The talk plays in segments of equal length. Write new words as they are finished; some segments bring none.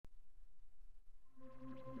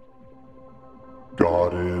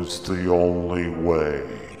God is the only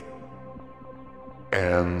way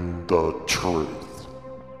and the truth.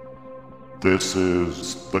 This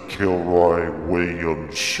is the Kilroy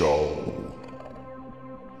Williams Show.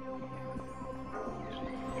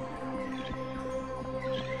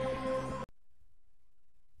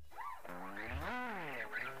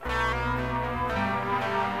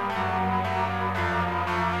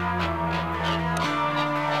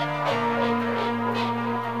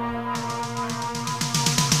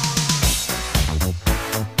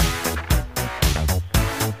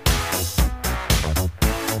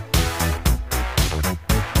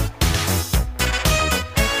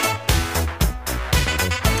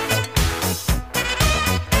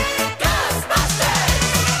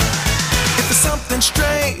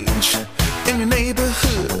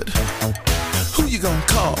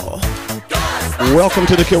 Welcome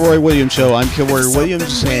to the Kilroy Williams Show. I'm Kilroy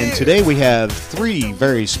Williams, and today we have three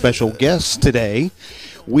very special guests today.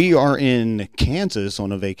 We are in Kansas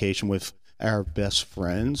on a vacation with our best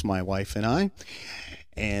friends, my wife and I.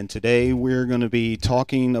 And today we're going to be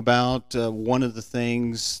talking about one of the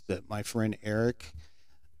things that my friend Eric,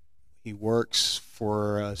 he works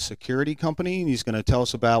for a security company, and he's going to tell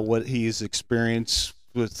us about what he's experienced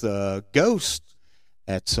with ghosts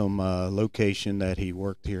at some location that he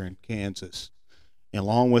worked here in Kansas. And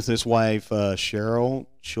along with his wife, Sheryl,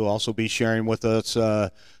 she'll also be sharing with us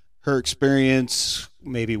her experience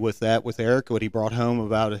maybe with Eric, what he brought home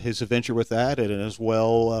about his adventure with that, and as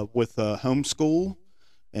well with homeschool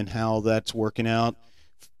and how that's working out.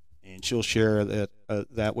 And she'll share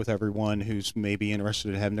that with everyone who's maybe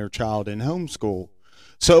interested in having their child in homeschool.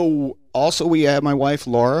 So also we have my wife,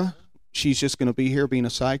 Laura. She's just going to be here being a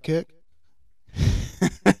sidekick.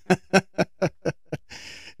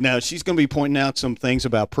 Now, she's going to be pointing out some things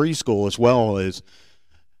about preschool as well as,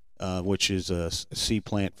 which is a seed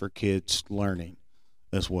plant for kids learning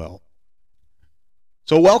as well.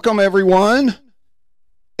 So welcome, everyone.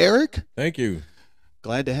 Eric? Thank you.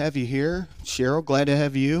 Glad to have you here. Sheryl, glad to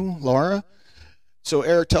have you. Laura? So,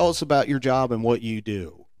 Eric, tell us about your job and what you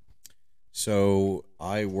do. So,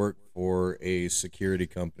 I work for a security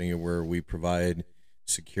company where we provide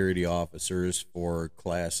security officers for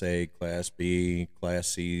Class A, Class B, Class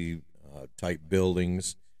C type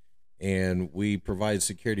buildings, and we provide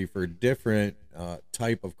security for different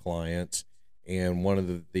type of clients. And one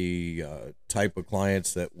of the type of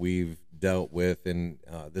clients that we've dealt with, and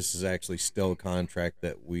this is actually still a contract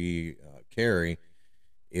that we carry,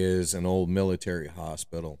 is an old military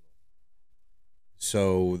hospital.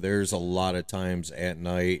 So there's a lot of times at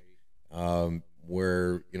night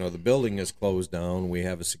where, you know, the building is closed down. We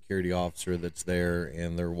have a security officer that's there,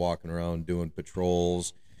 and they're walking around doing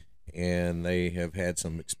patrols, and they have had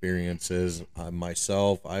some experiences.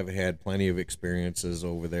 Myself, I've had plenty of experiences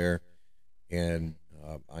over there, and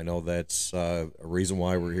I know that's a reason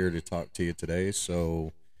why we're here to talk to you today.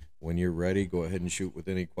 So when you're ready, go ahead and shoot with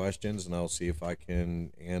any questions, and I'll see if I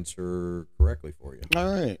can answer correctly for you.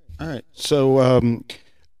 All right. So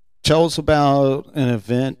tell us about an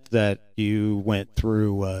event that you went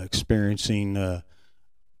through experiencing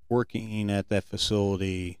working at that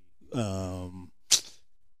facility.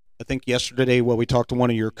 I think yesterday, we talked to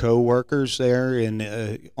one of your co-workers there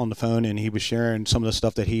and on the phone, and he was sharing some of the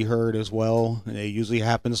stuff that he heard as well. And it usually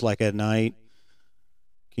happens like at night.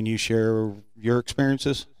 Can you share your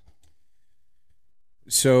experiences?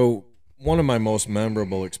 So one of my most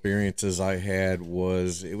memorable experiences I had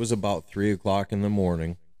was, it was about 3 o'clock in the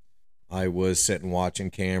morning. I was sitting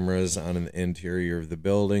watching cameras on the interior of the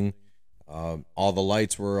building. All the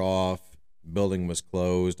lights were off. Building was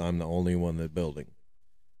closed. I'm the only one in the building.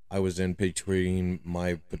 I was in between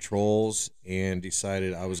my patrols and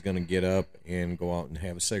decided I was going to get up and go out and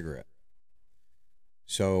have a cigarette.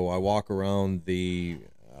 So I walk around the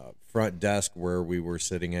front desk where we were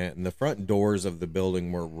sitting at, and the front doors of the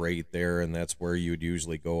building were right there, and that's where you'd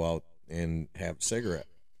usually go out and have a cigarette.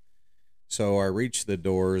 So I reached the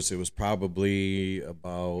doors. It was probably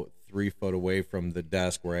about 3 foot away from the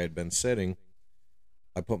desk where I had been sitting.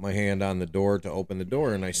 I put my hand on the door to open the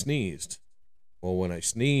door, and I sneezed. Well, when I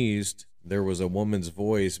sneezed, there was a woman's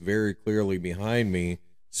voice very clearly behind me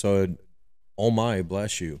said, "Oh my,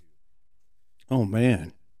 bless you." Oh,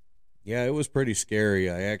 man. Yeah, it was pretty scary.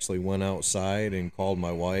 I actually went outside and called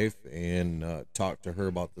my wife and talked to her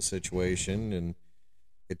about the situation, and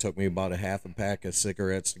it took me about a half a pack of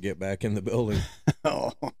cigarettes to get back in the building.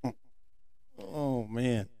 Oh,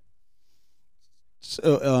 man.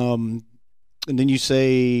 So, and then you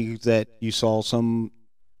say that you saw some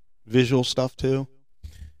visual stuff too?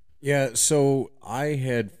 Yeah, so I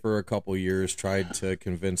had for a couple years tried to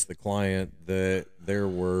convince the client that there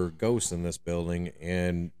were ghosts in this building,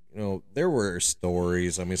 and there were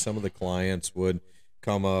stories. I mean, some of the clients would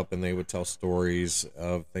come up and they would tell stories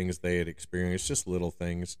of things they had experienced, just little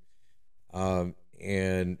things.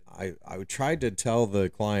 And I tried to tell the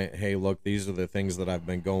client, hey, look, these are the things that I've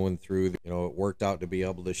been going through. It worked out to be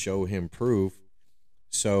able to show him proof.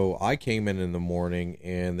 So I came in the morning,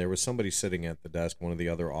 and there was somebody sitting at the desk, one of the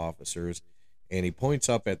other officers, and he points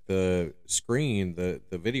up at the screen, the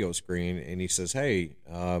video screen, and he says, hey,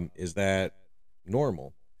 is that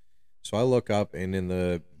normal? So I look up, and in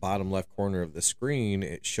the bottom left corner of the screen,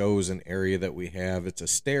 it shows an area that we have. It's a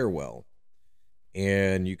stairwell,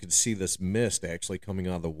 and you could see this mist actually coming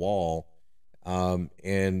out of the wall.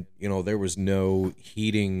 And there was no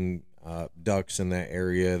heating ducts in that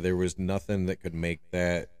area. There was nothing that could make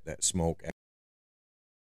that smoke.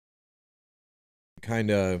 Kind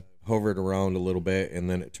of hovered around a little bit, and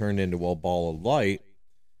then it turned into a ball of light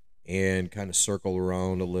and kind of circled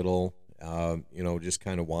around a little. Just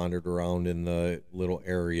kind of wandered around in the little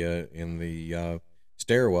area in the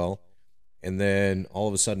stairwell, and then all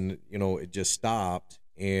of a sudden, it just stopped,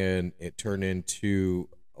 and it turned into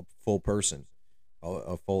a full person,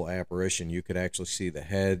 a full apparition. You could actually see the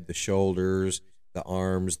head, the shoulders, the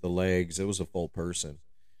arms, the legs. It was a full person.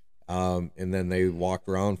 And then they walked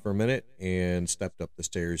around for a minute and stepped up the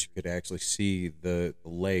stairs. You could actually see the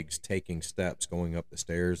legs taking steps going up the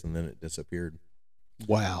stairs, and then it disappeared.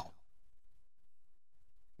 Wow.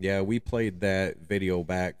 Yeah, we played that video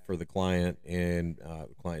back for the client, and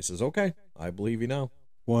the client says, okay, I believe you now.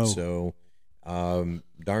 Whoa. So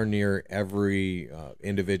darn near every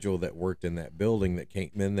individual that worked in that building that came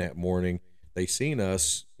in that morning, they seen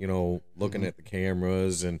us, looking at the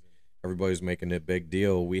cameras, and everybody's making a big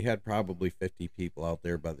deal. We had probably 50 people out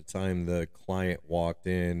there by the time the client walked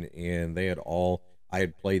in, and I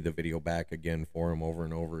had played the video back again for them over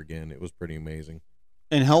and over again. It was pretty amazing.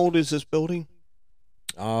 And how old is this building?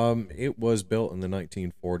 It was built in the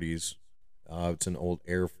 1940s. It's an old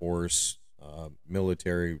Air Force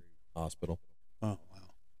military hospital. Oh, wow.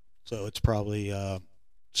 So it's probably World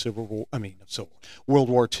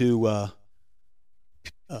War II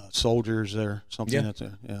soldiers or something. Yeah. That's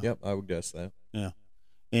there. Yeah. Yep, I would guess that. Yeah.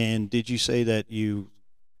 And did you say that you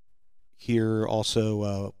hear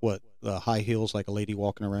also the high heels, like a lady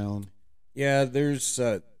walking around? Yeah, there's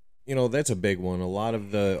that's a big one. A lot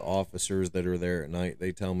of the officers that are there at night,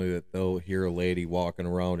 they tell me that they'll hear a lady walking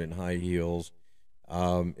around in high heels.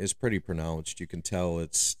 It's pretty pronounced. You can tell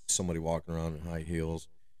it's somebody walking around in high heels.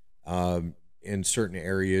 In certain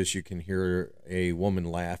areas, you can hear a woman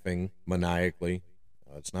laughing maniacally.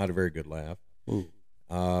 It's not a very good laugh. Ooh.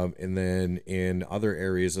 And then in other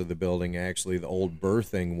areas of the building, actually, the old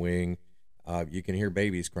birthing wing, you can hear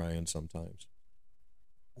babies crying sometimes.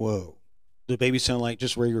 Whoa. Do babies sound like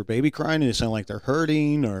just regular baby crying? Does it sound like they're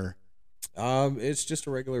hurting, or? It's just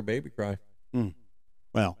a regular baby cry.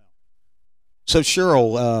 Wow. So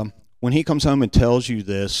Sheryl, when he comes home and tells you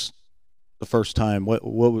this the first time, what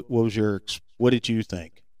did you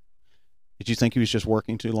think? Did you think he was just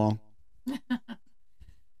working too long?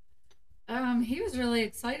 He was really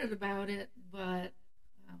excited about it, but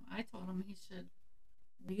I told him he should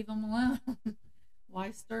leave him alone.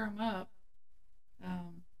 Why stir him up?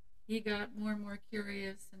 He got more and more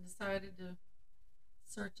curious and decided to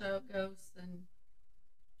search out ghosts and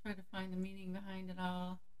try to find the meaning behind it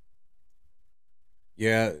all.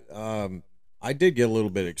 Yeah, I did get a little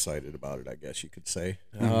bit excited about it, I guess you could say.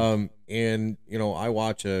 Mm-hmm. And I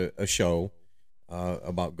watch a show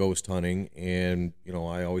about ghost hunting, and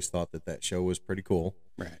I always thought that show was pretty cool.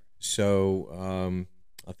 Right. So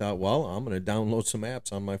I thought, well, I'm going to download some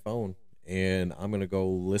apps on my phone, and I'm going to go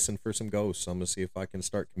listen for some ghosts. I'm going to see if I can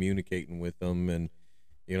start communicating with them, and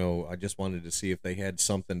I just wanted to see if they had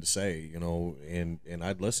something to say, and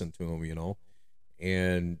I'd listen to them,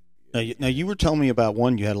 and Now you were telling me about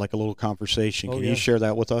one you had like a little conversation. Can you share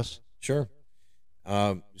that with us? Sure.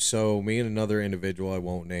 So me and another individual I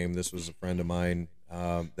won't name, this was a friend of mine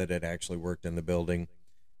that had actually worked in the building,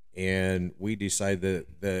 and we decided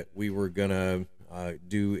that we were gonna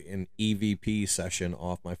do an EVP session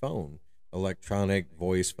off my phone, electronic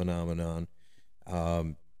voice phenomenon.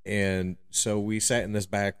 And so we sat in this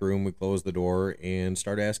back room, we closed the door and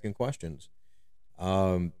started asking questions.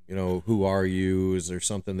 Who are you? Is there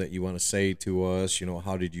something that you want to say to us?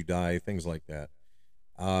 How did you die? Things like that.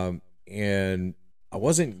 And I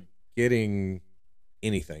wasn't getting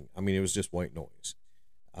anything. I mean, it was just white noise.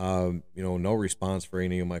 No response for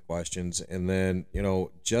any of my questions. And then,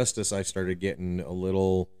 just as I started getting a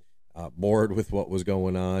little bored with what was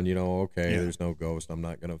going on. Okay, Yeah. there's no ghost. I'm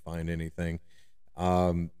not going to find anything.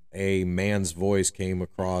 A man's voice came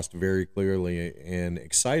across very clearly and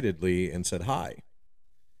excitedly and said, "Hi."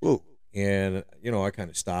 Whoa. And, I kind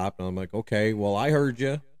of stopped and I'm like, okay, well, I heard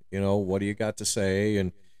you. What do you got to say?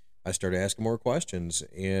 And I started asking more questions.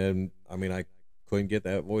 And I mean, I couldn't get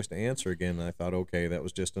that voice to answer again. And I thought, okay, that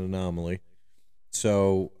was just an anomaly.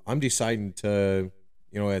 So I'm deciding to,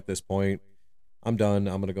 at this point, I'm done.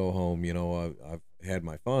 I'm going to go home. I've had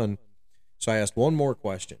my fun. So I asked one more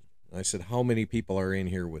question. I said, how many people are in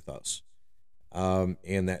here with us?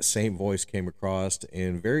 And that same voice came across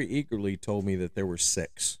and very eagerly told me that there were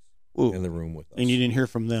 6 Ooh. in the room with us. And you didn't hear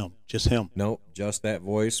from them, just him. Nope, just that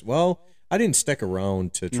voice. Well, I didn't stick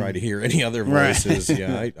around to try to hear any other Right. voices.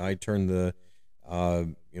 Yeah, I turned the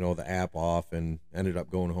the app off and ended up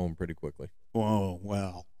going home pretty quickly. Whoa,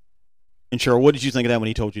 wow. And Cheryl, what did you think of that when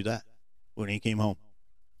he told you that? When he came home?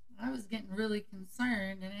 I was getting really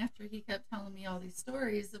concerned, and after he kept telling me all these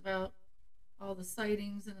stories about all the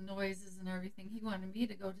sightings and the noises and everything, he wanted me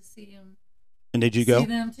to go to see him. And did you go? See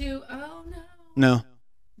them too? Oh no. No.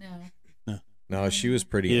 No. No, she was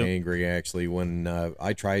pretty Yeah. angry actually when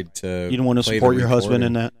I tried to. You don't want to play the support your husband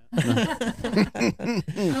in recording. that?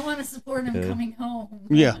 No. I want to support him coming home.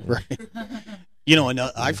 Yeah, right. And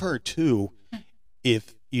I've heard too,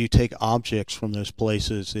 if you take objects from those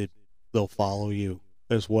places, they'll follow you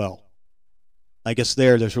as well. I guess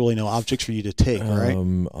there's really no objects for you to take, right?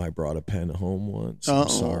 I brought a pen home once. I'm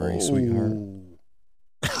sorry, sweetheart.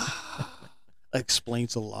 That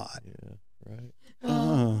explains a lot. Yeah, right.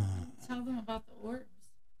 Well, tell them about the orbs.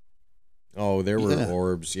 Oh, there were Yeah.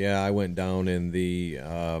 orbs. Yeah, I went down in the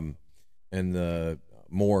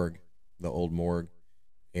morgue, the old morgue,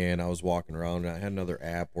 and I was walking around. And I had another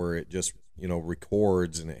app where it just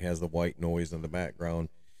records and it has the white noise in the background.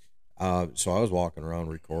 So I was walking around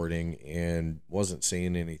recording and wasn't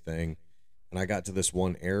seeing anything. And I got to this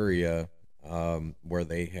one area where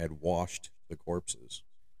they had washed the corpses,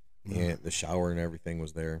 and the shower and everything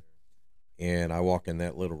was there. And I walk in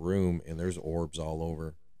that little room, and there's orbs all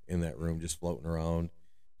over in that room, just floating around.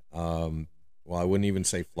 Well, I wouldn't even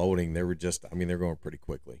say floating. They were just, they're going pretty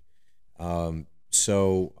quickly.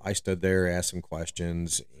 So I stood there, asked some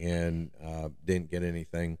questions, and didn't get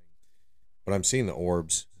anything. But I'm seeing the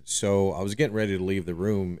orbs. So I was getting ready to leave the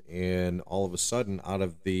room, and all of a sudden, out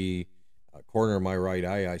of the corner of my right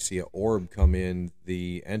eye, I see an orb come in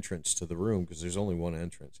the entrance to the room, because there's only one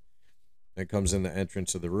entrance. It comes in the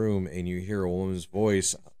entrance of the room, and you hear a woman's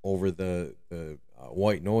voice over the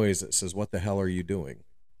white noise that says, "What the hell are you doing?"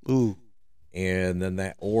 Ooh. And then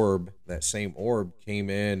that same orb came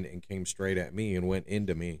in and came straight at me and went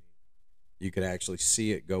into me. You could actually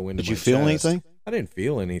see it go into my chest. Did you feel anything? I didn't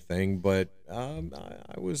feel anything, but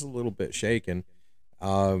I was a little bit shaken.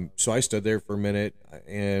 So I stood there for a minute,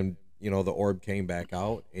 and the orb came back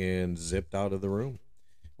out and zipped out of the room.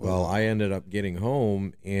 Well, I ended up getting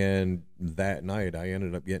home, and that night I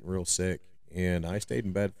ended up getting real sick, and I stayed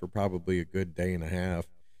in bed for probably a good day and a half.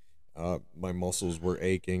 My muscles were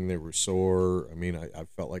aching. They were sore. I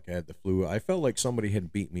felt like I had the flu. I felt like somebody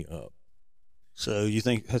had beat me up. So you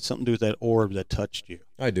think it had something to do with that orb that touched you?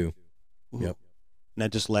 I do. Ooh. Yep. And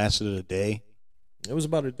that just lasted a day? It was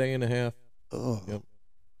about a day and a half. Oh. Yep.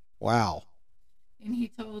 Wow. And he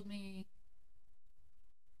told me,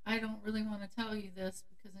 I don't really want to tell you this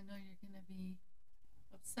because I know you're going to be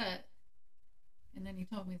upset. And then he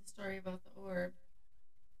told me the story about the orb.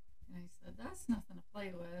 And I said, that's nothing to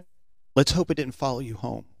play with. Let's hope it didn't follow you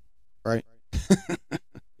home, right?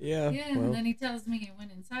 Yeah. Yeah, Well, and then he tells me it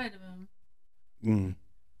went inside of him.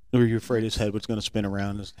 Were you afraid his head was going to spin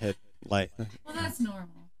around his head? Well, that's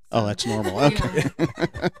normal. Oh, that's normal. Okay.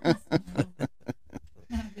 That's normal.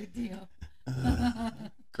 Not a big deal.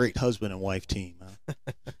 Great husband and wife team.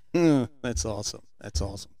 Huh? That's awesome. That's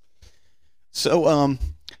awesome. So,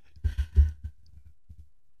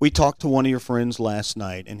 we talked to one of your friends last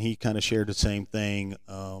night, and he kind of shared the same thing.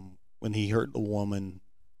 When he heard the woman,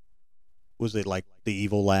 was it like the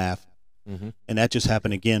evil laugh? mm-hmm. And that just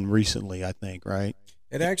happened again recently, I think, right?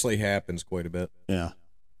 It actually happens quite a bit. Yeah.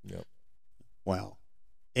 Yep. Wow.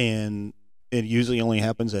 And it usually only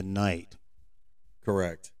happens at night.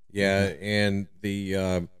 Correct. Yeah, and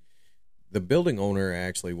the building owner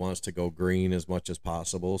actually wants to go green as much as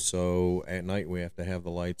possible. So at night we have to have the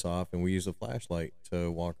lights off, and we use a flashlight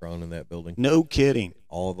to walk around in that building. No kidding.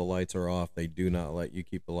 All the lights are off. They do not let you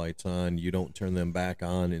keep the lights on. You don't turn them back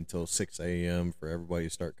on until 6 a.m. for everybody to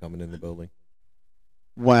start coming in the building.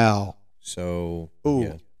 Wow. So, Ooh.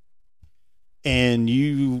 yeah. And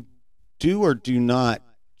you do or do not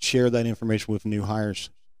share that information with new hires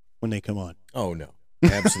when they come on? Oh, no.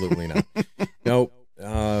 Absolutely not. Nope.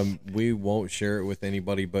 We won't share it with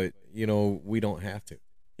anybody, but we don't have to.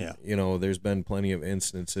 Yeah. There's been plenty of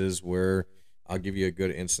instances where I'll give you a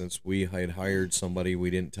good instance. We had hired somebody. We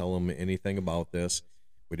didn't tell them anything about this.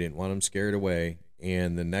 We didn't want them scared away.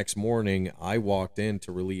 And the next morning, I walked in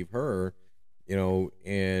to relieve her,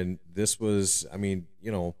 and this was,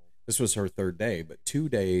 this was her third day, but 2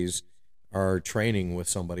 days are training with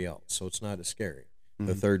somebody else. So it's not as scary.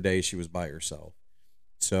 The third day, she was by herself.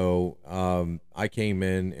 So I came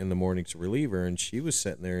in the morning to relieve her, and she was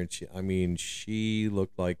sitting there, and she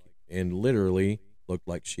looked like, and literally looked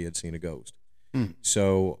like she had seen a ghost.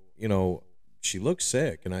 So, she looked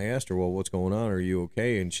sick, and I asked her, well, what's going on? Are you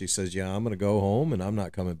okay? And she says, yeah, I'm going to go home, and I'm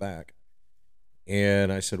not coming back.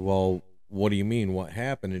 And I said, well, what do you mean? What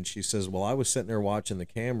happened? And she says, well, I was sitting there watching the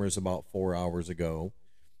cameras about 4 hours ago,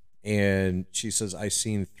 and she says, I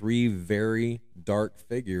seen 3 very dark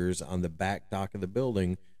figures on the back dock of the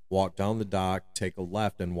building walk down the dock, take a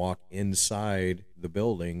left, and walk inside the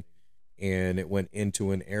building, and it went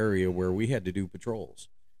into an area where we had to do patrols.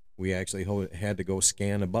 We actually had to go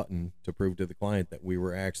scan a button to prove to the client that we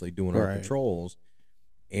were actually doing our patrols.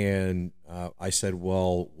 And I said,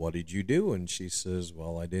 well, what did you do? And she says,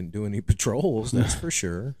 well, I didn't do any patrols, that's for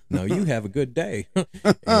sure. Now you have a good day.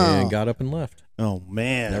 And got up and left. Oh,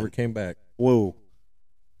 man. Never came back. Whoa.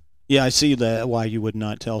 Yeah, I see that, why you would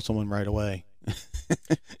not tell someone right away.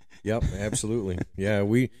 Yep, absolutely. Yeah,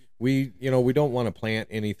 we don't want to plant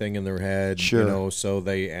anything in their head, sure. So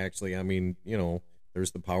they actually,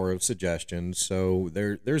 there's the power of suggestion. So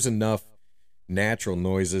there's enough natural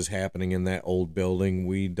noises happening in that old building.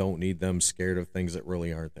 We don't need them scared of things that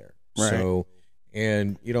really aren't there. Right. So,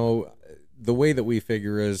 and the way that we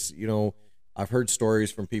figure is, I've heard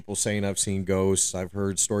stories from people saying I've seen ghosts. I've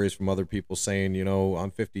heard stories from other people saying,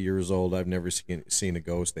 I'm 50 years old, I've never seen a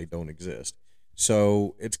ghost, they don't exist.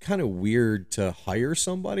 So it's kind of weird to hire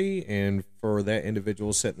somebody and for that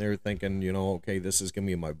individual sitting there thinking, okay, this is going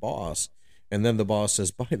to be my boss. And then the boss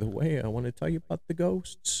says, by the way, I want to tell you about the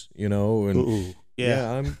ghosts, and Ooh,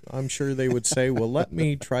 yeah. I'm sure they would say, well, let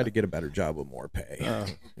me try to get a better job with more pay,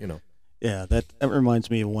 Yeah, that reminds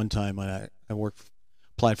me of one time when I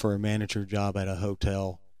applied for a manager job at a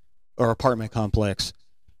hotel or apartment complex.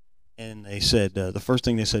 And they said, the first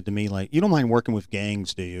thing they said to me, like, you don't mind working with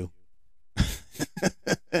gangs, do you?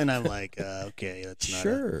 And I'm like, okay, that's not.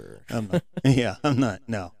 Sure. I'm not.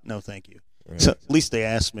 No, thank you. Right. So at least they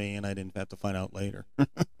asked me, and I didn't have to find out later.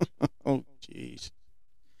 Oh, jeez,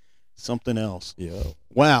 something else. Yeah.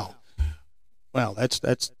 Wow.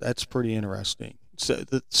 That's pretty interesting.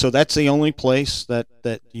 So that's the only place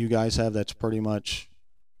that you guys have. That's pretty much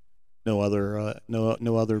no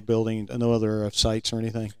other building, no other sites or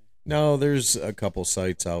anything. No, there's a couple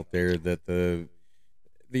sites out there that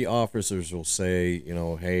the officers will say,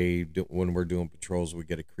 hey, when we're doing patrols, we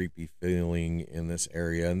get a creepy feeling in this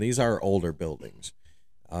area. And these are older buildings.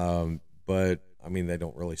 But, they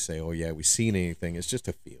don't really say, oh, yeah, we've seen anything. It's just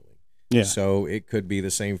a feeling. Yeah. So it could be the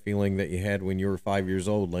same feeling that you had when you were 5 years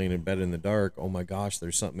old laying in bed in the dark. Oh, my gosh,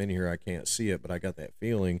 there's something in here. I can't see it, but I got that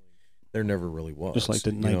feeling. There never really was. Just like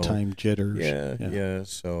the nighttime jitters. Yeah.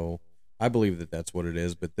 So I believe that that's what it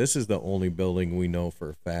is. But this is the only building we know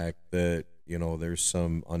for a fact that, there's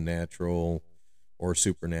some unnatural or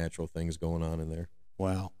supernatural things going on in there.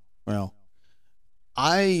 Wow. Well,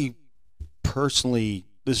 I personally,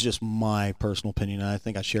 this is just my personal opinion, and I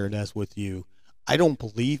think I shared that with you. I don't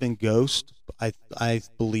believe in ghosts. I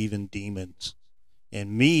believe in demons.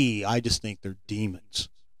 And I just think they're demons.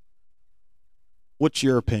 What's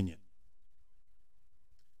your opinion?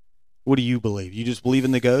 What do you believe? You just believe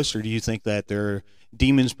in the ghosts, or do you think that they're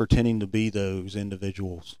demons pretending to be those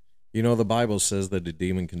individuals? The Bible says that a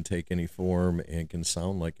demon can take any form and can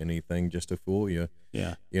sound like anything just to fool you.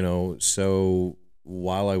 Yeah. So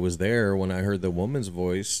while I was there, when I heard the woman's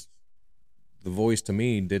voice, the voice to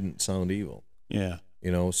me didn't sound evil. Yeah.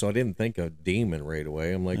 So I didn't think of demon right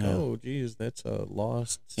away. I'm like, oh, geez, that's a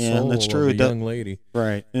lost soul. Yeah, that's true. Of a young lady.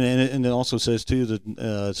 Right. And it also says, too,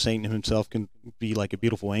 that Satan himself can be like a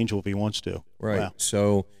beautiful angel if he wants to. Right. Wow.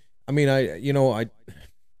 So,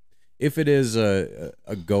 if it is a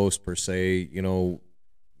ghost per se,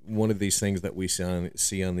 one of these things that we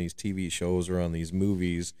see on these TV shows or on these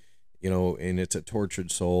movies, and it's a tortured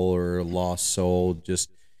soul or a lost soul, just,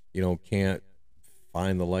 can't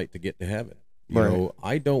find the light to get to heaven.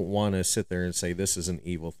 I don't want to sit there and say this is an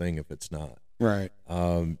evil thing if it's not. Right.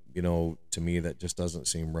 To me, that just doesn't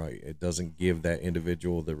seem right. It doesn't give that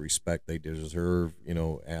individual the respect they deserve,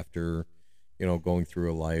 after, going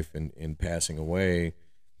through a life and passing away.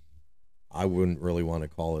 I wouldn't really want to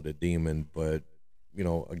call it a demon, but,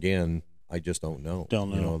 again, I just don't know. Don't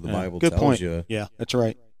know. You know, the Yeah. Bible Good tells point. you. Yeah, that's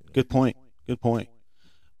right. Good point. Good point.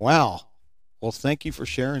 Wow. Well, thank you for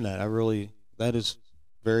sharing that. That is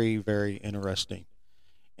very, very interesting.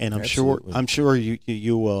 And Absolutely. I'm sure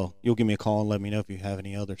you'll give me a call and let me know if you have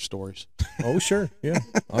any other stories. Oh, sure. Yeah.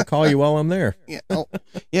 I'll call you while I'm there. Yeah. Oh,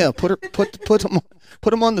 yeah. Put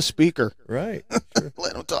them on the speaker. Right. Sure.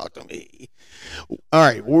 Let them talk to me. All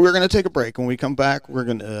right. Well, we're going to take a break. When we come back, we're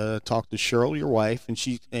going to talk to Sheryl, your wife,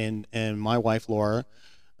 and my wife Laura.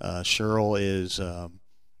 Sheryl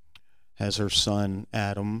has her son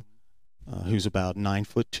Adam, who's about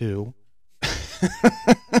 9'2".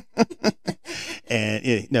 And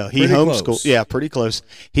he Pretty homeschools. close. Yeah, pretty close.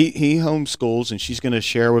 He homeschools, and she's going to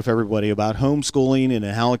share with everybody about homeschooling and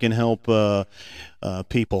how it can help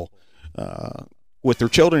people with their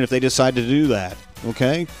children if they decide to do that.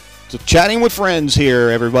 Okay, so chatting with friends here,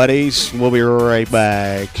 everybody. We'll be right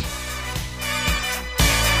back.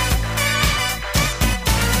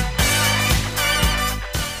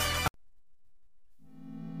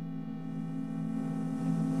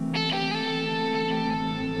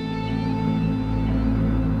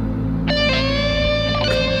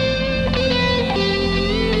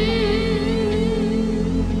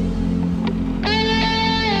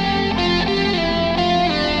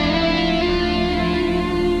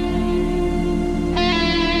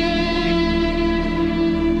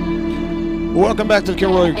 Welcome back to the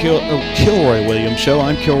Kilroy Williams Show.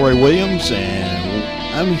 I'm Kilroy Williams,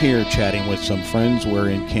 and I'm here chatting with some friends. We're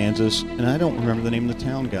in Kansas, and I don't remember the name of the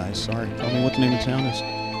town, guys. Sorry. Tell me what the name of the town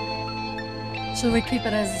is. Should we keep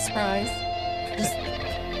it as a surprise?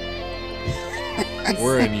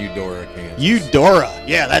 We're in Eudora, Kansas. Eudora.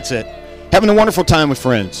 Yeah, that's it. Having a wonderful time with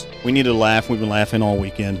friends. We need to laugh. We've been laughing all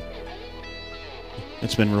weekend.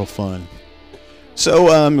 It's been real fun.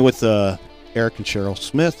 So, with Eric and Sheryl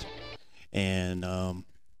Smith, and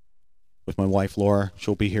with my wife Laura,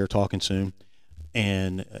 she'll be here talking soon.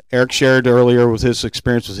 And Eric shared earlier with his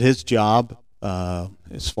experience with his job,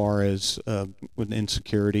 as far as with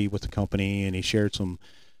insecurity with the company, and he shared some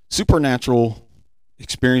supernatural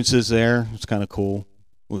experiences there. It's kind of cool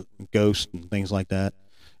with ghosts and things like that.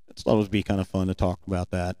 I thought it would be kind of fun to talk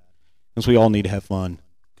about that, because we all need to have fun.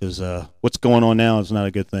 Because what's going on now is not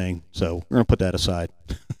a good thing. So we're going to put that aside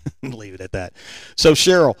and leave it at that. So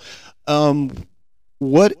Sheryl,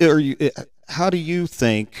 how do you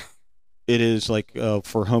think it is like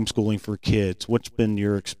for homeschooling for kids? What's been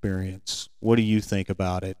your experience? What do you think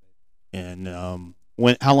about it? And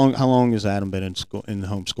how long has Adam been in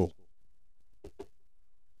homeschool?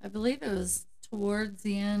 I believe it was towards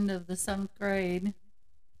the end of the 7th grade,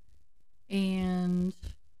 and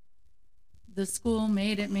the school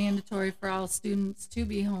made it mandatory for all students to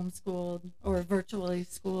be homeschooled or virtually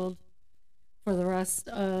schooled for the rest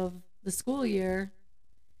of the school year.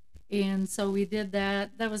 And so we did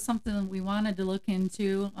that. That was something that we wanted to look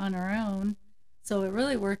into on our own. So it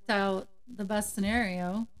really worked out the best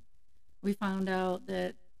scenario. We found out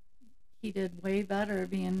that he did way better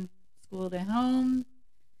being schooled at home.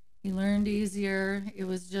 He learned easier. It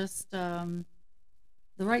was just the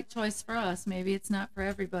right choice for us. Maybe it's not for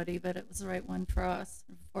everybody, but it was the right one for us,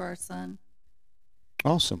 for our son.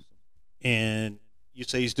 Awesome. And you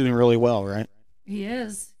say he's doing really well, right? He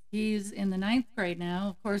is. He's in the 9th grade now.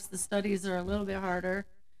 Of course, the studies are a little bit harder,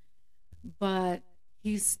 but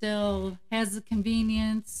he still has the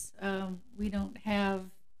convenience. We don't have,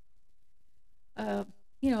 a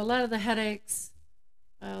lot of the headaches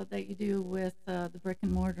that you do with the brick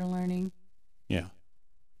and mortar learning. Yeah.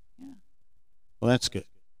 Yeah. Well, that's good.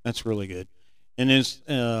 That's really good. And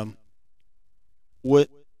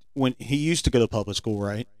when he used to go to public school,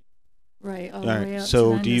 right? Right, all the way up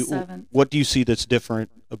so to 7th. what do you see that's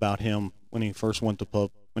different about him when he first went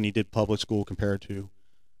to when he did public school compared to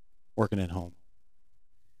working at home?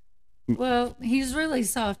 Well, he's really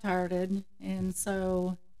soft-hearted, and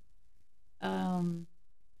so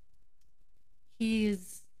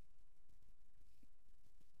he's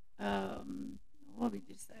what would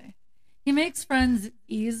you say? He makes friends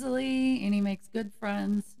easily, and he makes good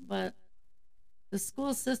friends, but the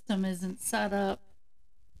school system isn't set up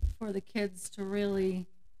for the kids to really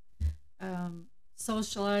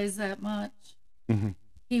socialize that much. Mm-hmm.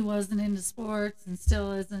 He wasn't into sports and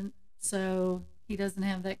still isn't, so he doesn't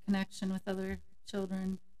have that connection with other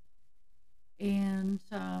children. And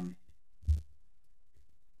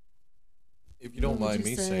if you don't what would mind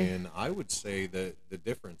you me say? saying, I would say that the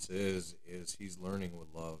difference is he's learning with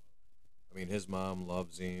love. I mean, his mom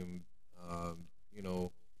loves him.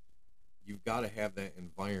 You've got to have that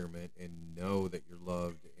environment and know that you're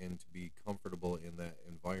loved and to be comfortable in that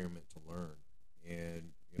environment to learn.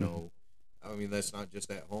 And, I mean, that's not just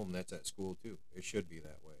at home, that's at school too. It should be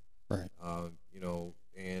that way. Right.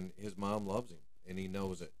 And his mom loves him, and he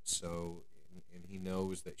knows it. So, and he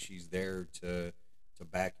knows that she's there to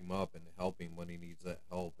back him up and help him when he needs that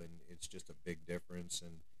help, and it's just a big difference.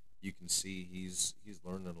 And you can see he's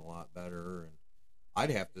learning a lot better. And I'd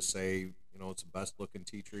have to say, it's the best looking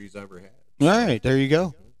teacher he's ever had. All right, there you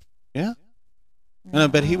go. Yeah, and I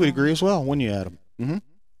bet he would agree as well, wouldn't you, Adam? Mm-hmm.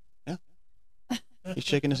 Yeah. He's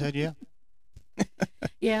shaking his head. Yeah.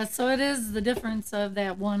 Yeah, so it is the difference of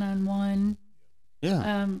that one-on-one.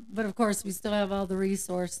 Yeah. But of course, we still have all the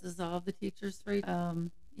resources, all of the teachers free.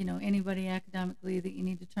 Anybody academically that you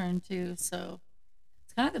need to turn to. So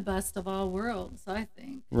it's kind of the best of all worlds, I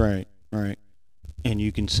think. Right. Right. And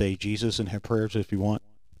you can say Jesus and have prayers if you want.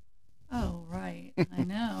 Oh, right. I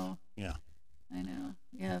know. Yeah. I know.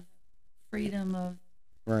 You have freedom of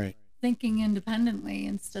thinking independently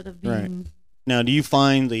instead of being. Now, do you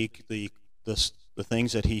find the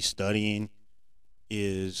things that he's studying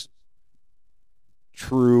is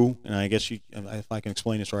true? And I guess if I can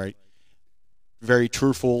explain this right, very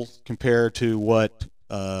truthful compared to what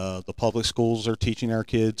the public schools are teaching our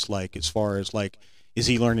kids. Like as far as like, is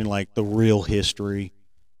he learning like the real history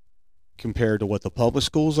compared to what the public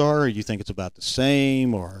schools are? Or you think it's about the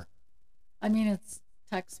same, or? I mean, it's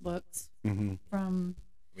textbooks from.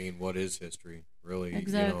 I mean, what is history really?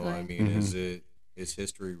 Exactly. Is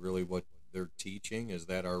history really what they're teaching? Is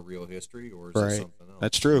that our real history, or is it something else?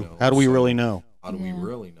 That's true. How do we really know? How do we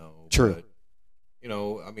really know? True. But,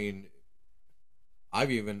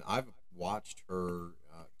 I've watched her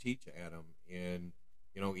teach Adam, and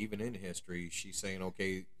even in history, she's saying,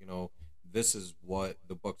 okay, this is what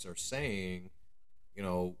the books are saying.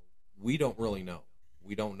 We don't really know.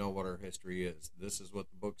 We don't know what our history is. This is what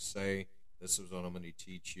the books say. This is what I'm going to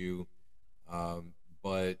teach you.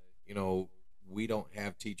 But we don't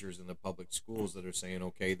have teachers in the public schools that are saying,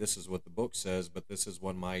 okay, this is what the book says, but this is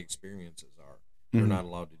what my experiences are. They're not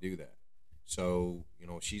allowed to do that. So,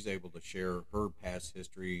 she's able to share her past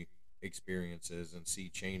history experiences and see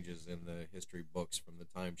changes in the history books from the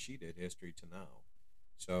time she did history to now.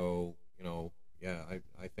 So,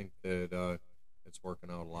 I think that it's working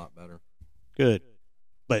out a lot better. Good.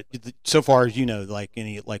 But so far as I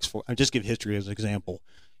just give history as an example.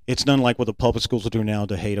 It's none like what the public schools are doing now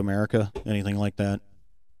to hate America, anything like that?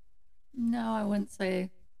 No, I wouldn't say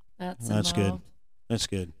that's involved. Good. That's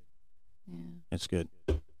good. Yeah. That's good.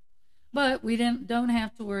 But we don't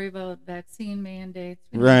have to worry about vaccine mandates.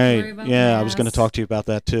 We don't have to worry about masks. I was going to talk to you about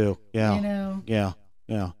that too. Yeah. Yeah.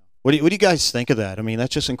 Yeah. What do you guys think of that? I mean,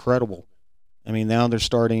 that's just incredible. I mean, now they're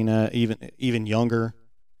starting even younger.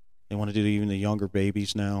 They want to do even the younger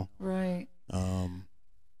babies now. Right.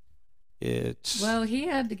 Well, he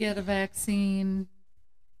had to get a vaccine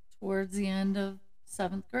towards the end of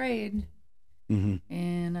 7th grade.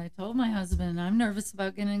 And I told my husband, I'm nervous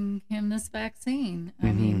about getting him this vaccine.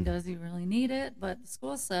 I mean, does he really need it? But the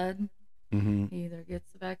school said he either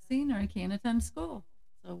gets the vaccine or he can't attend school.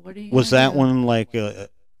 So what do you? Was that one like?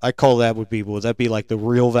 I call that would that be like the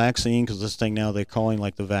real vaccine? Because this thing now they're calling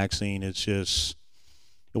like the vaccine. It's just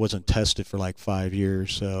it wasn't tested for like 5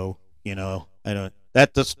 years. So I don't.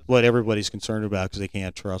 That's what everybody's concerned about because they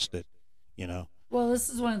can't trust it. Well, this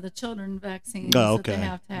is one of the children vaccines that they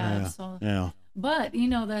have to have. But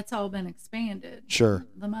that's all been expanded. Sure.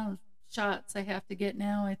 The amount of shots they have to get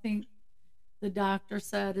now, I think the doctor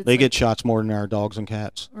said they get shots more than our dogs and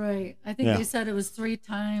cats. Right. I think they said it was 3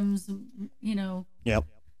 times. Yep.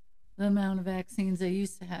 The amount of vaccines they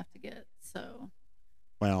used to have to get. So.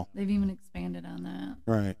 Well. They've even expanded on that.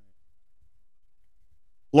 Right.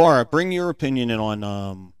 Laura, bring your opinion in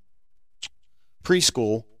on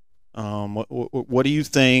preschool. What do you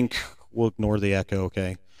think? We'll ignore the echo,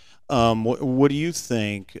 okay? What do you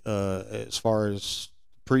think as far as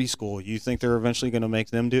preschool? You think they're eventually going to make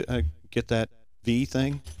them get that V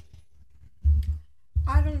thing?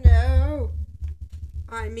 I don't know.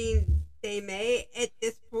 I mean, they may. At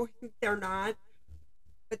this point, they're not.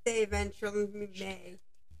 But they eventually may.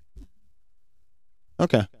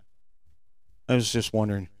 Okay. I was just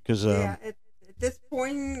wondering because at this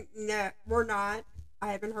point, no, we're not.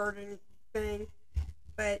 I haven't heard anything,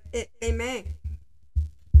 but they may.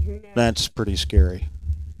 Who knows? That's pretty scary.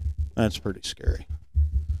 That's pretty scary.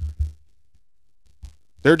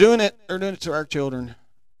 They're doing it. They're doing it to our children.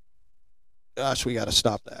 Gosh, we got to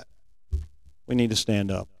stop that. We need to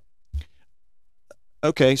stand up.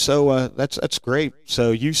 Okay, so that's great.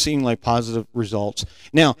 So you've seen like positive results.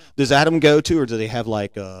 Now, does Adam go to, or do they have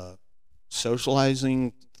like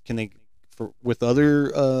socializing? Can they with other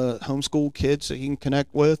homeschool kids that he can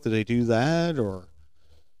connect with? Do they do that or?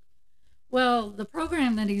 Well, the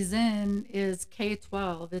program that he's in is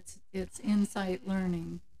K-12. It's Insight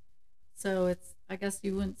Learning. So it's, I guess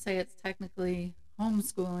you wouldn't say it's technically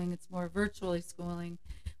homeschooling, it's more virtually schooling.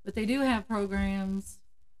 But they do have programs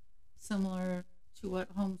similar to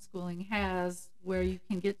what homeschooling has where you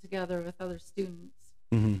can get together with other students.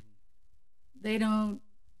 Mm-hmm. They don't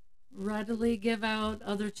readily give out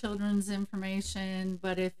other children's information,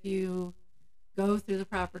 but if you go through the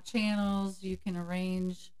proper channels, you can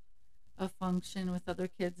arrange a function with other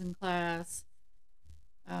kids in class.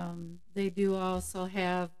 They do also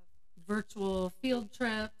have virtual field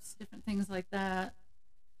trips, different things like that.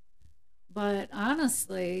 But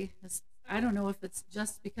honestly, I don't know if it's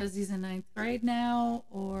just because he's in ninth grade now,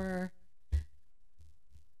 or,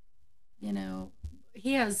 you know,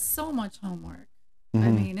 he has so much homework. Mm-hmm.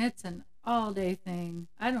 I mean, it's an all-day thing.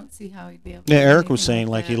 I don't see how he'd be able to Yeah, do Eric was anything saying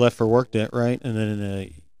like that. he left for work, right? And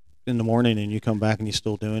then in the morning, and you come back and he's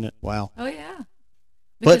still doing it. Wow. Oh, yeah.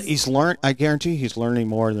 But Because- I guarantee he's learning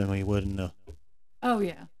more than he would in the. Oh,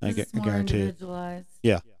 yeah. I It's more guarantee it. individualized.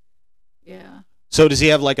 Yeah. Yeah. So does he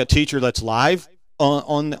have like a teacher that's live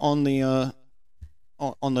on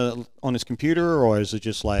his computer, or is it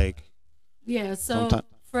just like? Yeah, so Sometime-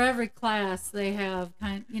 for every class they have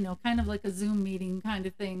kind of like a Zoom meeting kind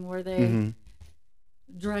of thing where they Mm-hmm.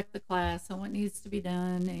 direct the class on what needs to be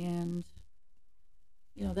done, and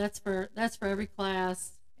that's for every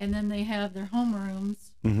class. And then they have their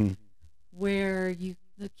homerooms Mm-hmm. where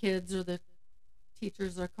the kids or the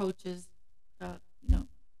teachers or coaches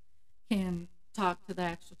can talk to the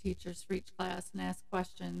actual teachers for each class and ask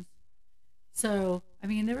questions. So I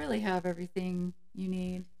mean, they really have everything you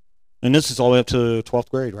need. And this is all the way up to 12th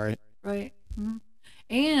grade, right? Right. Mm-hmm.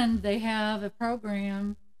 And they have a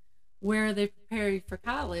program where they prepare you for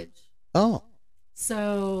college. Oh.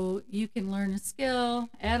 So you can learn a skill.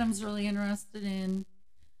 Adam's really interested in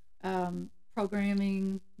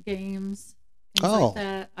programming, games, things like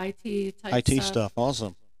that, IT type IT stuff.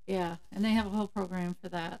 Awesome. Yeah, and they have a whole program for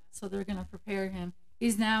that. So they're going to prepare him.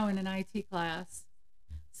 He's now in an IT class.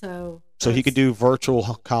 So he could do virtual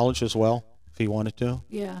college as well if he wanted to?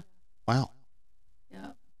 Yeah. Wow. Yeah.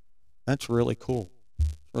 That's really cool.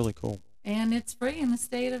 Really cool. And it's free in the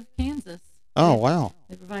state of Kansas. Oh, wow.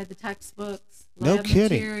 They provide the textbooks, No lab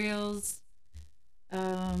kidding. materials.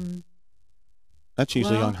 That's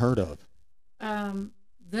usually well, unheard of.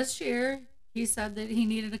 This year, he said that he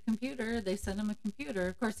needed a computer. They sent him a computer.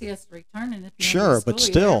 Of course, he has to return it at the Sure, end of the but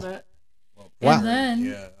school still. year, Wow. And then,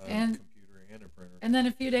 yeah, and computer and a printer. And then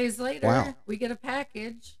a few days later, Wow. we get a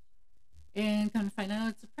package, and come to find out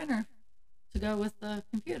it's a printer to go with the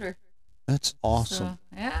computer. That's awesome.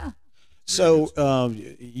 So, yeah. So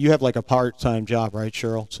you have like a part-time job, right,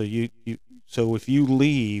 Sheryl? So so if you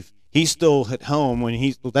leave, he's still at home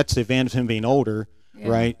when that's the advantage of him being older, Yeah.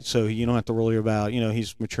 right? So you don't have to worry about,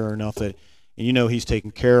 he's mature enough that, he's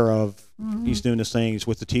taken care of. Mhm. He's doing his things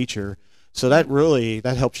with the teacher. So that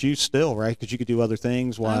helps you still, right? Because you could do other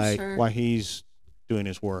things sure. while he's doing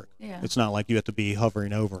his work. Yeah. It's not like you have to be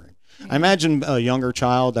hovering over him. Yeah. I imagine a younger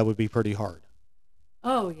child, that would be pretty hard.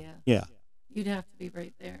 Oh, yeah. Yeah. You'd have to be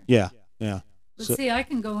right there. Yeah. Yeah. But So- see, I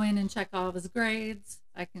can go in and check all of his grades.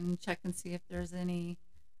 I can check and see if there's any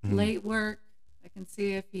Mhm. late work. I can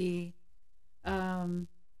see if he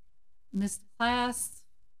missed class.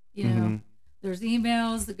 Mhm. There's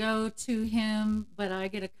emails that go to him, but I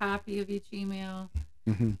get a copy of each email.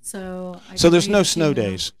 Mhm. So So can there's read no each snow email.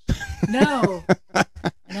 days. No. And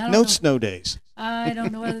I don't No know- snow days. I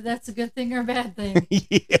don't know whether that's a good thing or a bad thing.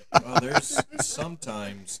 Yeah. Well, there's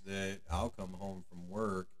sometimes that I'll come home from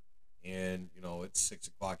work and, it's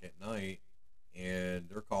 6:00 at night and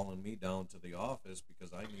they're calling me down to the office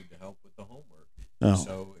because I need to help with the homework. Oh.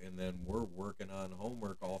 So, and then we're working on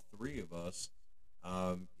homework, all three of us,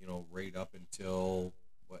 right up until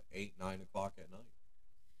 8, 9 o'clock at night.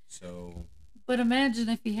 So, But imagine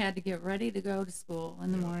if he had to get ready to go to school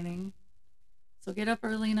in the Yeah. morning. So get up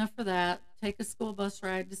early enough for that. Take a school bus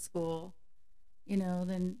ride to school.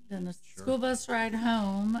 Then the Sure. school bus ride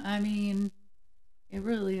home. I mean, it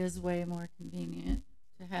really is way more convenient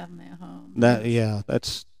to have him at home.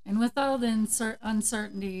 That's And with all the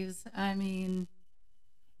uncertainties, I mean,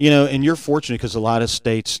 and you're fortunate because a lot of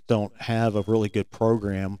states don't have a really good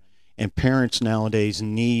program, and parents nowadays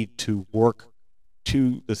need to work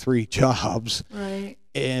 2 to 3 jobs, right,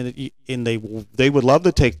 and they would love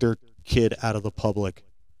to take their kid out of the public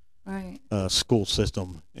right, school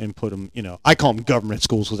system and put them, I call them government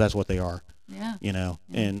schools because that's what they are, yeah,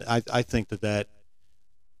 and I think that's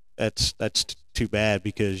too bad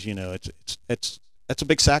because it's a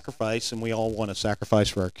big sacrifice, and we all want to sacrifice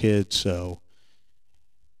for our kids. So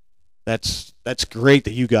that's great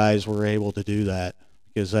that you guys were able to do that,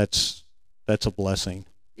 because that's a blessing.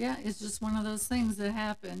 Yeah, it's just one of those things that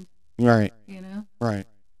happened, Right. you know. Right.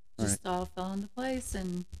 Just all fell into place,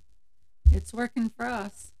 and it's working for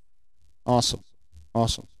us. Awesome.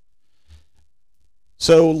 Awesome.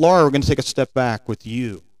 So, Laura, we're going to take a step back with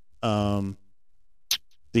you.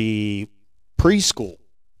 The preschool.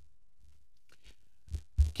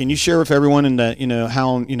 Can you share with everyone in that,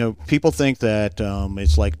 how, people think that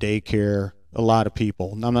it's like daycare, a lot of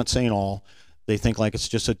people, and I'm not saying all, they think like it's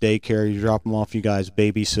just a daycare, you drop them off, you guys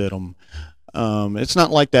babysit them. It's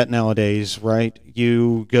not like that nowadays, right?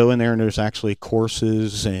 You go in there and there's actually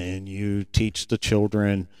courses and you teach the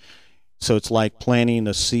children. So it's like planting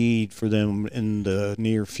a seed for them in the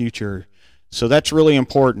near future. So that's really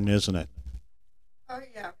important, isn't it? Oh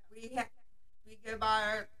yeah, we go by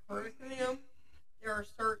our curriculum. There are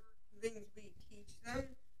certain things we teach them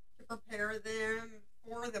to prepare them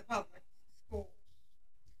for the public schools.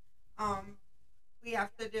 We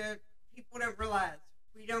have to do. People don't realize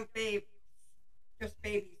we don't just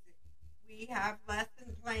babysit. We have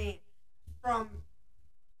lesson plans from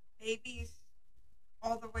babies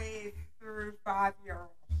all the way through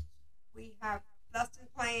 5-year-olds. We have lesson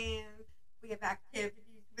plans. We have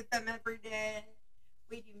activities with them every day.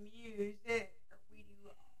 We do music. We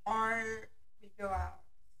do art. We go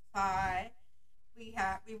outside. We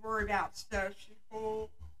worry about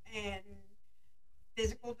social and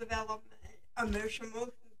physical development, emotional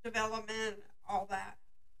development, all that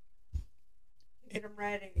to get them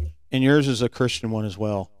ready. And yours is a Christian one as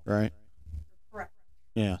well, right? Correct.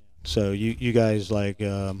 Yeah. So you guys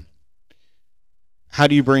how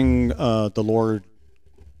do you bring the Lord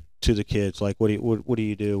to the kids? Like, what do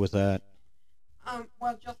you do with that?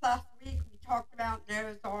 Well, just last week we talked about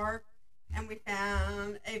Noah's Ark, and we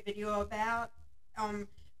found a video about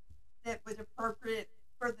that was appropriate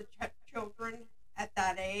for the children at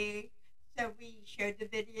that age. So we showed the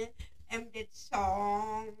video and we did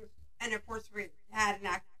songs, and of course we had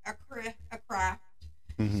a craft.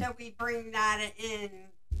 Mm-hmm. So we bring that in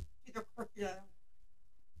to the curriculum.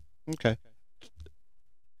 Okay.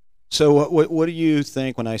 So what do you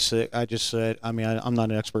think when I just said, I mean, I'm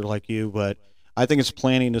not an expert like you, but I think it's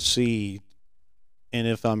planting a seed. And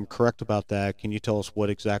if I'm correct about that, can you tell us what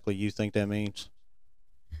exactly you think that means?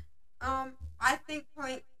 I think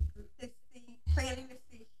planting the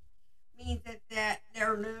seed means that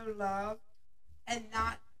they're no love and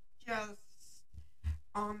not just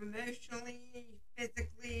emotionally,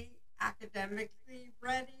 physically, academically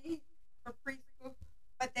ready for preschool,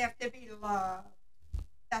 but they have to be loved.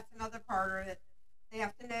 That's another part of it. They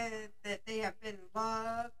have to know that they have been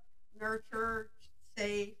loved, nurtured,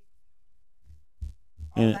 safe,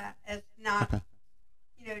 all that. It's not,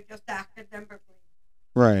 okay. Just academically.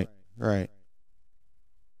 Right, right.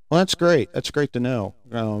 Well, that's great. That's great to know.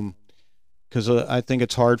 Because I think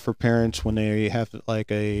it's hard for parents when they have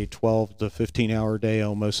like a 12 to 15-hour day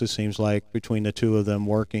almost, it seems like, between the two of them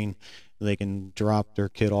working. They can drop their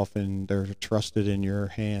kid off and they're trusted in your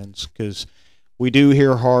hands. Because we do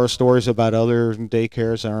hear horror stories about other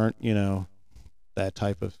daycares that aren't, that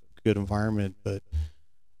type of good environment. But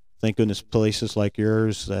thank goodness places like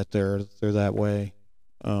yours that they're that way.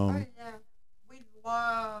 Oh, yeah. We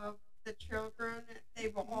love the children. They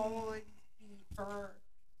will always be first.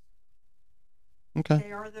 Okay.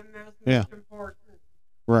 They are the most important.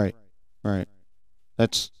 Right, right.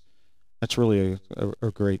 That's really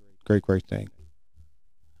a great thing.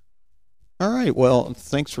 All right. Well,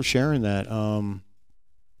 thanks for sharing that.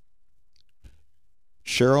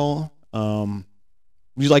 Sheryl, would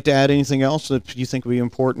you like to add anything else that you think would be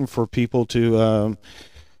important for people to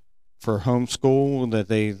for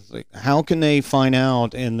homeschool? How can they find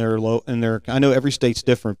out in their I know every state's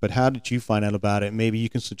different, but how did you find out about it? Maybe you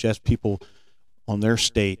can suggest people on their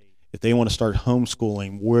state, if they want to start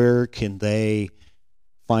homeschooling, where can they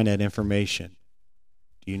find that information?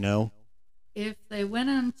 Do you know? If they went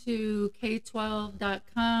onto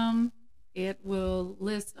k12.com, it will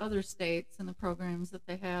list other states and the programs that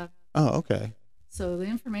they have. Oh, okay. So the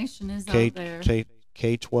information is out there.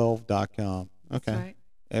 K12.com. Okay. Right.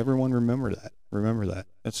 Everyone remember that.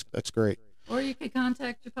 That's great. Or you could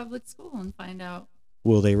contact your public school and find out.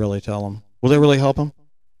 Will they really tell them? Will they really help them?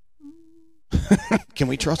 Can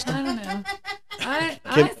we trust them? I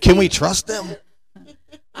don't know. Can we trust them?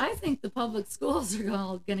 I think the public schools are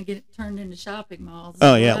all going to get turned into shopping malls.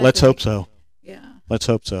 Oh, yeah. Let's hope so. Yeah. Let's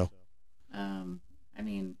hope so. I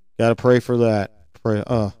mean, got to pray for that.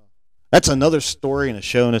 That's another story and a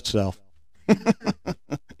show in itself.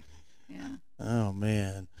 Yeah. Oh,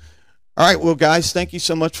 man. All right. Well, guys, thank you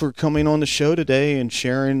so much for coming on the show today and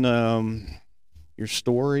sharing your your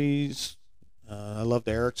stories. I loved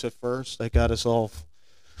Eric's at first. They got us all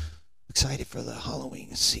excited for the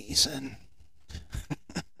Halloween season.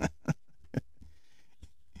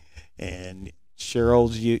 And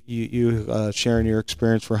Sheryl, you sharing your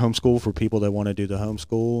experience for homeschool for people that want to do the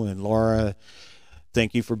homeschool. And Laura,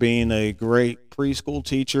 thank you for being a great preschool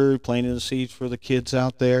teacher, planting the seeds for the kids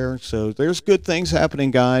out there. So there's good things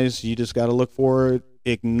happening, guys. You just got to look for it.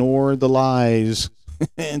 Ignore the lies.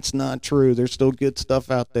 It's not true. There's still good stuff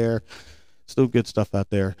out there.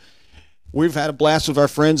 We've had a blast with our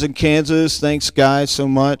friends in Kansas. Thanks, guys, so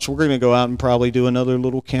much. We're going to go out and probably do another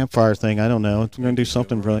little campfire thing. I don't know. We're going to do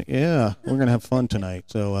something really. Yeah, we're going to have fun tonight.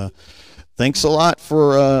 So thanks a lot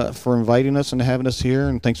for inviting us and having us here,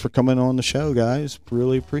 and thanks for coming on the show, guys.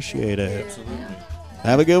 Really appreciate it. Absolutely.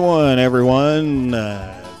 Have a good one, everyone.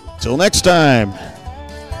 Till next time.